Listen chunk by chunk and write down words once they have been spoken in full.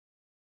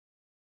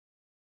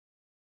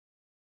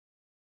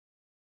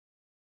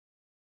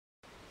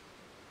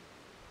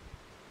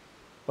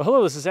Well,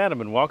 hello, this is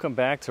Adam, and welcome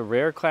back to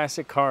Rare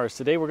Classic Cars.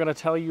 Today we're going to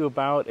tell you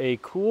about a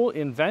cool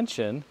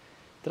invention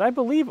that I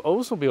believe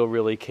Oldsmobile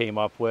really came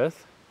up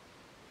with.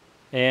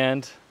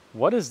 And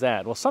what is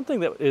that? Well, something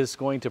that is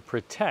going to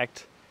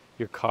protect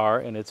your car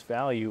and its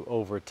value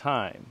over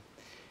time.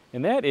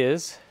 And that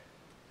is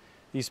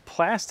these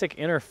plastic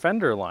inner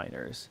fender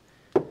liners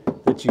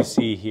that you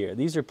see here.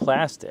 These are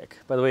plastic.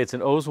 By the way, it's an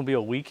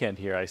Oldsmobile weekend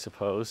here, I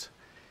suppose.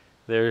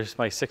 There's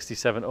my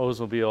 67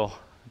 Oldsmobile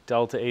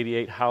Delta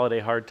 88 Holiday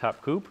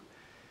Hardtop Coupe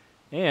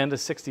and a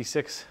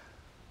 66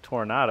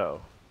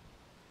 Tornado.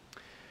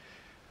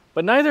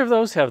 But neither of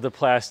those have the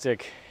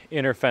plastic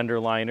inner fender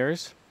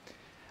liners.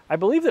 I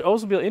believe that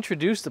Oldsmobile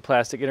introduced the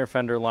plastic inner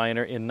fender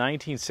liner in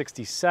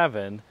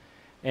 1967,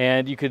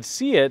 and you could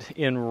see it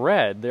in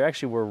red. There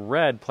actually were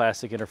red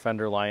plastic inner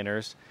fender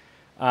liners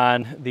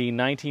on the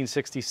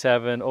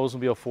 1967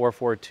 Oldsmobile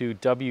 442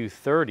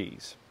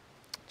 W30s,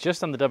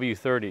 just on the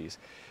W30s.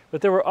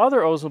 But there were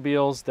other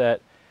Oldsmobiles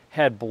that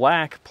had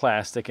black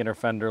plastic inner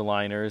fender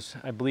liners,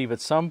 I believe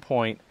at some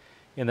point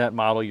in that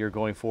model you're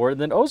going for.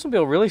 And then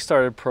Oldsmobile really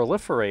started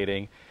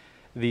proliferating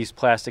these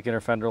plastic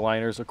inner fender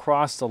liners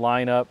across the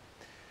lineup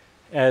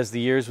as the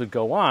years would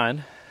go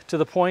on, to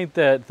the point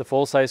that the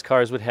full-size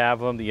cars would have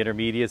them, the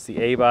intermediates, the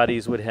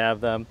A-bodies would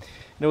have them.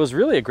 And it was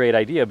really a great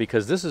idea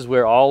because this is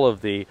where all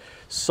of the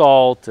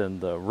salt and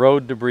the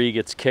road debris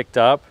gets kicked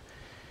up.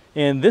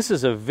 And this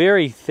is a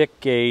very thick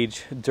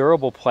gauge,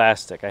 durable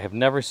plastic. I have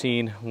never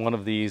seen one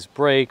of these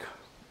break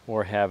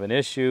or have an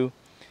issue.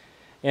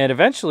 And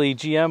eventually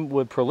GM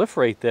would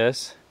proliferate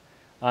this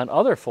on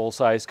other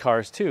full-size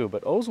cars too,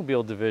 but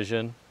Oldsmobile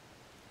division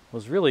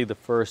was really the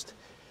first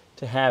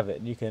to have it.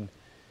 And you can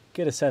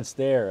get a sense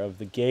there of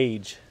the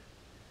gauge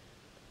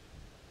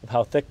of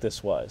how thick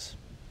this was.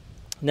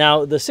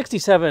 Now, the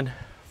 67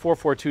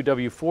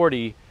 442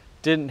 W40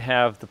 didn't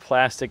have the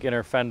plastic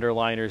inner fender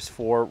liners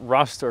for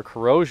rust or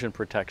corrosion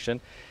protection.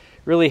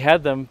 Really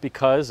had them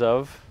because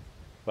of,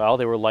 well,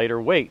 they were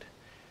lighter weight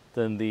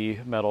than the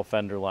metal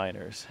fender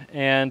liners.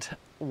 And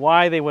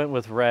why they went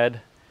with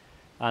red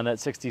on that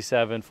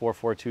 67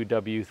 442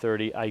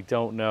 W30, I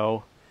don't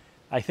know.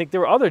 I think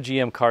there were other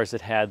GM cars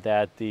that had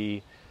that,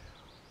 the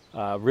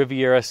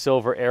Riviera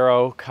Silver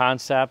Arrow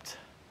concept,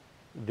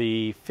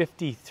 the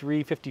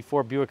 53,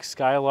 54 Buick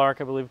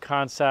Skylark, I believe,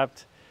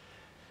 concept.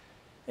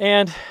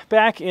 And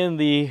back in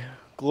the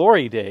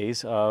glory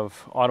days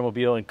of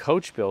automobile and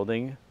coach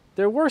building,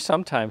 there were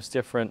sometimes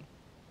different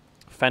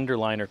fender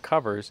liner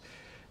covers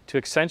to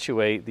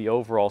accentuate the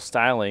overall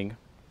styling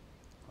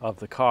of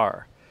the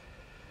car.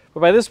 But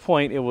by this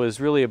point, it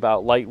was really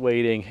about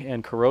lightweighting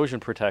and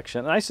corrosion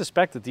protection. And I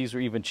suspect that these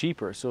were even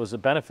cheaper, so it was a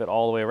benefit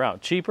all the way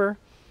around. Cheaper,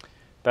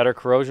 better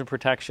corrosion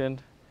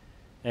protection,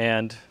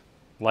 and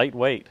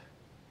lightweight.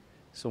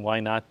 So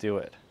why not do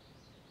it?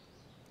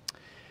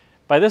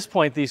 By this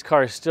point, these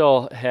cars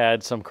still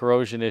had some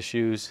corrosion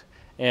issues,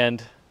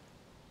 and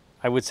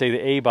I would say the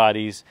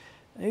A-bodies,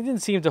 they didn't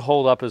seem to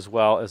hold up as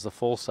well as the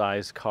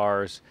full-size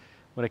cars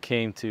when it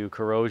came to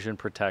corrosion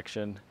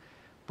protection.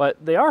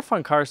 But they are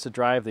fun cars to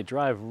drive. They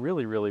drive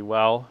really, really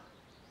well.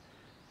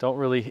 Don't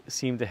really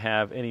seem to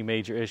have any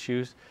major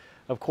issues.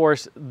 Of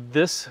course,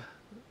 this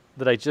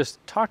that I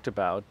just talked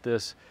about,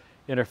 this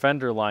inner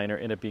fender liner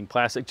and it being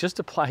plastic, just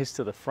applies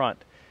to the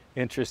front,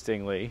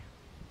 interestingly.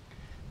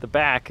 The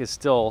back is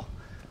still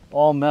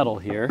all metal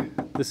here.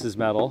 This is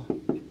metal,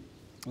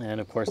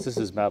 and of course this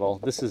is metal.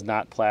 This is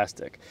not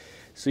plastic.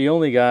 So you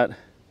only got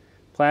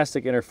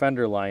plastic inner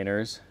fender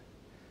liners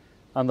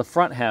on the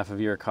front half of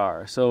your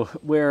car. So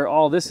where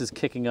all this is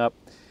kicking up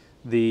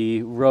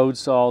the road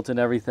salt and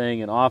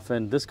everything, and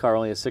often, this car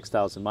only has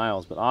 6,000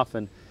 miles, but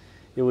often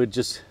it would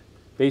just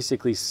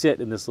basically sit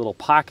in this little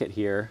pocket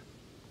here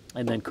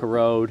and then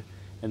corrode,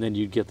 and then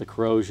you'd get the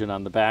corrosion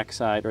on the back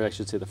side, or I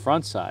should say the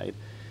front side,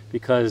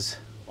 because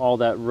all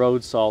that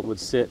road salt would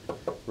sit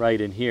right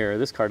in here.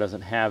 This car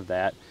doesn't have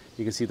that.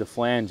 You can see the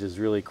flange is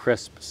really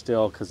crisp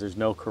still because there's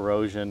no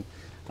corrosion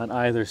on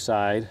either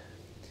side.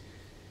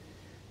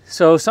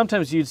 So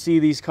sometimes you'd see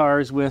these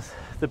cars with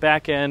the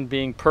back end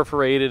being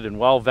perforated and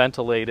well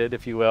ventilated,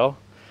 if you will.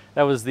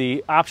 That was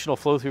the optional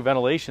flow-through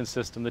ventilation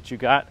system that you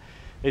got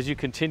as you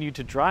continued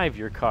to drive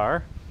your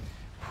car,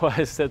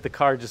 was that the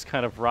car just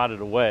kind of rotted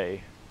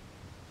away.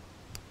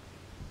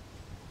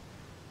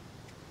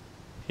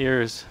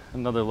 Here's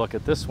another look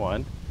at this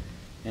one.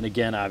 And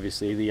again,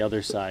 obviously, the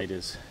other side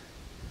is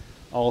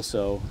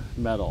also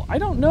metal. I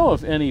don't know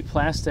of any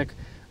plastic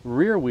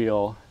rear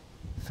wheel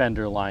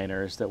fender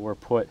liners that were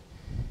put,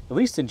 at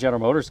least in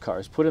General Motors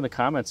cars. Put in the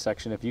comments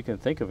section if you can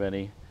think of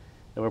any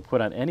that were put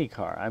on any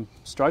car. I'm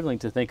struggling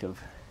to think of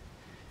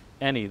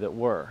any that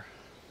were.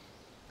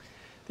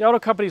 The auto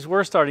companies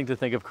were starting to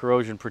think of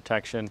corrosion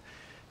protection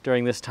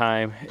during this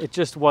time. It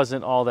just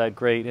wasn't all that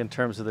great in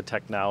terms of the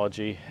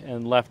technology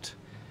and left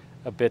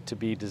a bit to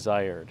be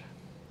desired.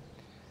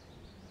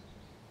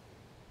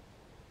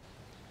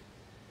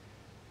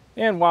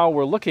 And while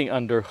we're looking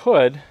under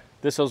hood,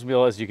 This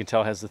Oldsmobile, as you can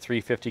tell, has the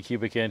 350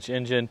 cubic inch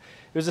engine.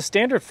 It was a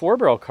standard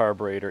 4-barrel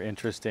carburetor,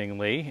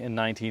 interestingly, in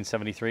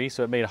 1973,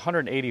 so it made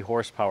 180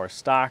 horsepower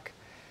stock.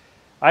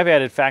 I've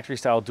added factory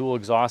style dual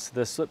exhaust to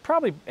this, so it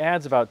probably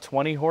adds about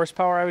 20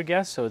 horsepower, I would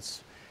guess, so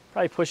it's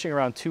probably pushing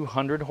around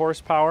 200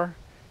 horsepower,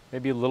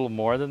 maybe a little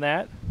more than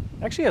that.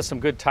 Actually has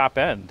some good top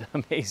end,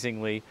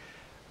 amazingly,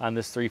 on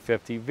this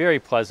 350. Very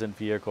pleasant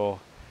vehicle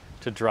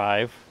to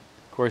drive.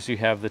 Of course, you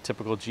have the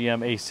typical GM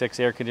A6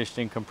 air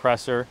conditioning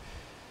compressor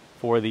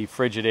for the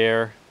frigid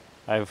air.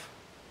 I've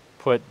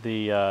put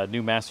the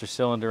new master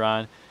cylinder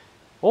on.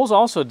 Olds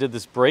also did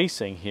this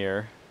bracing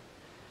here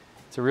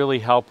to really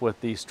help with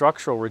the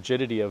structural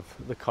rigidity of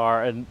the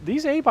car. And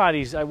these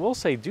A-bodies, I will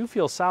say, do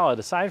feel solid,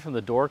 aside from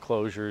the door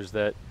closures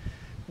that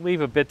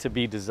leave a bit to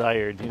be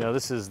desired. You know,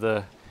 this is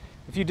the,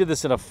 if you did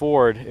this in a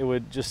Ford, it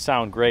would just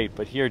sound great,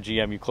 but here,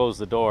 GM, you close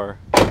the door,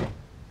 it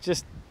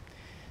just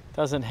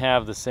doesn't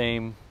have the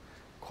same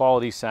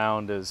quality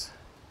sound as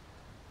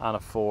on a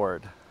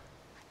Ford.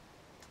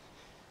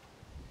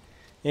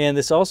 And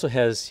this also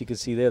has, you can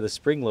see there, the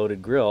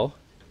spring-loaded grille.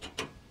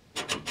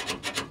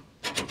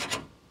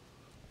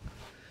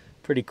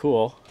 Pretty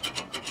cool.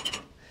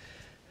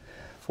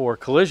 For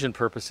collision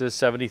purposes,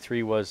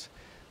 73 was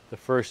the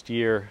first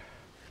year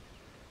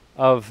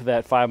of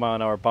that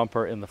 5-mile-an-hour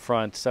bumper in the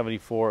front.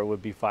 74, it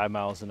would be 5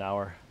 miles an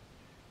hour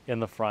in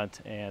the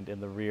front and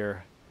in the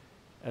rear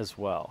as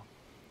well.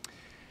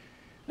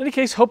 In any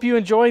case, hope you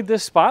enjoyed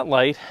this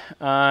spotlight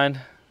on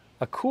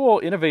a cool,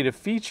 innovative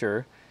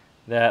feature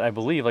that I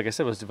believe, like I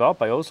said, was developed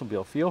by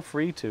Oldsmobile. Feel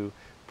free to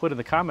put in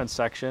the comments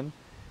section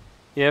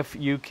if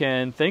you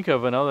can think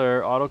of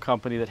another auto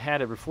company that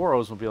had it before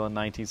Oldsmobile in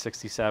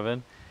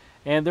 1967.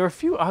 And there are a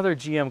few other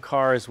GM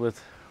cars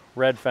with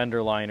red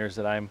fender liners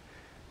that I'm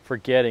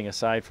forgetting,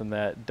 aside from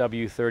that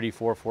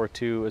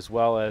W30442, as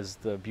well as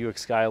the Buick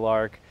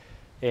Skylark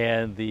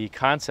and the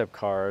concept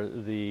car,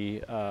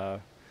 the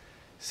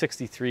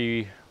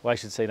 63, well, I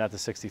should say not the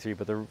 63,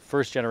 but the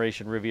first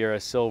generation Riviera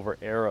Silver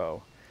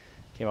Arrow.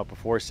 Came out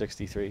before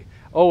 63.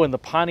 Oh, and the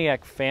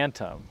Pontiac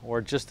Phantom, or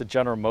just the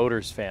General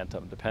Motors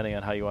Phantom, depending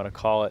on how you want to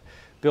call it.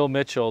 Bill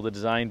Mitchell, the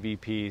design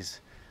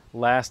VP's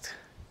last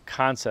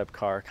concept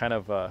car, kind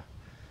of a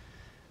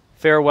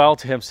farewell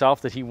to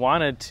himself that he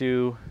wanted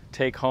to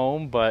take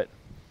home, but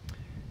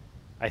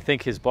I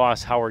think his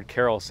boss, Howard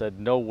Carroll, said,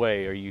 no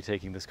way are you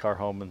taking this car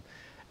home. And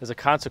as a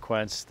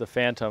consequence, the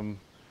Phantom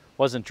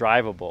wasn't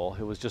drivable.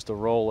 It was just a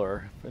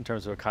roller in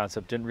terms of a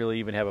concept, didn't really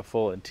even have a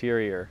full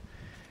interior.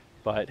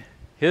 But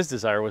his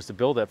desire was to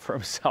build it for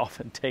himself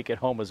and take it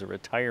home as a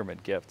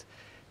retirement gift.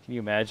 Can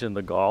you imagine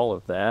the gall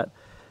of that?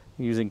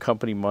 Using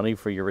company money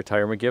for your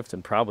retirement gift,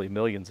 and probably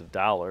millions of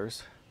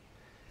dollars.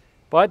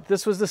 But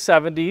this was the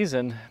 70s,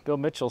 and Bill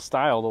Mitchell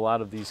styled a lot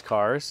of these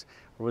cars,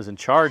 or was in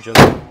charge of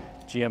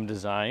GM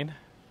design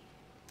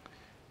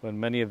when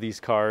many of these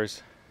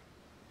cars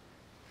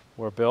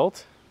were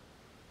built,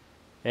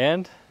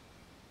 and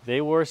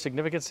they were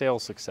significant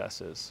sales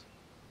successes.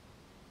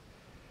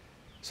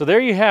 So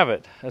there you have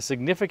it, a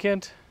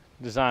significant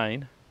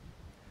design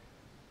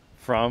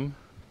from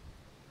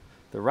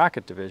the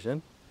Rocket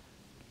division,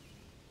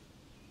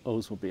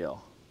 Oldsmobile.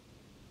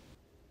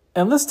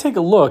 And let's take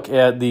a look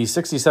at the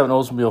 67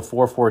 Oldsmobile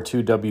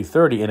 442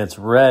 W30 and its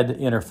red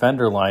inner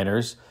fender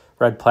liners,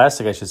 red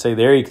plastic I should say.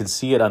 There you can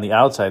see it on the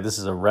outside. This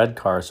is a red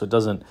car, so it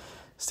doesn't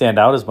stand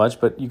out as much,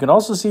 but you can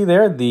also see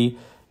there the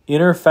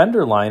inner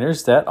fender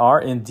liners that are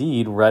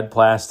indeed red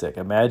plastic.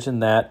 Imagine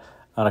that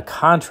on a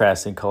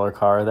contrasting color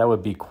car. That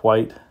would be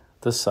quite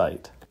the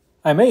sight.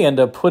 I may end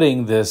up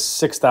putting this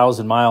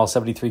 6,000-mile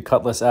 73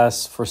 Cutlass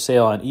S for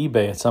sale on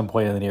eBay at some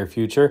point in the near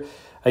future.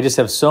 I just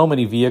have so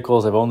many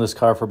vehicles. I've owned this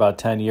car for about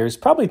 10 years.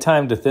 Probably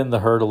time to thin the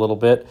herd a little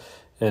bit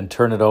and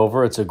turn it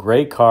over. It's a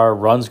great car,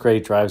 runs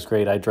great, drives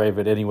great. I drive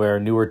it anywhere.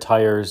 Newer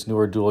tires,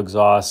 newer dual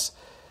exhausts.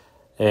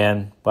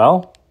 And,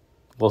 well,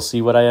 we'll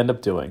see what I end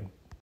up doing.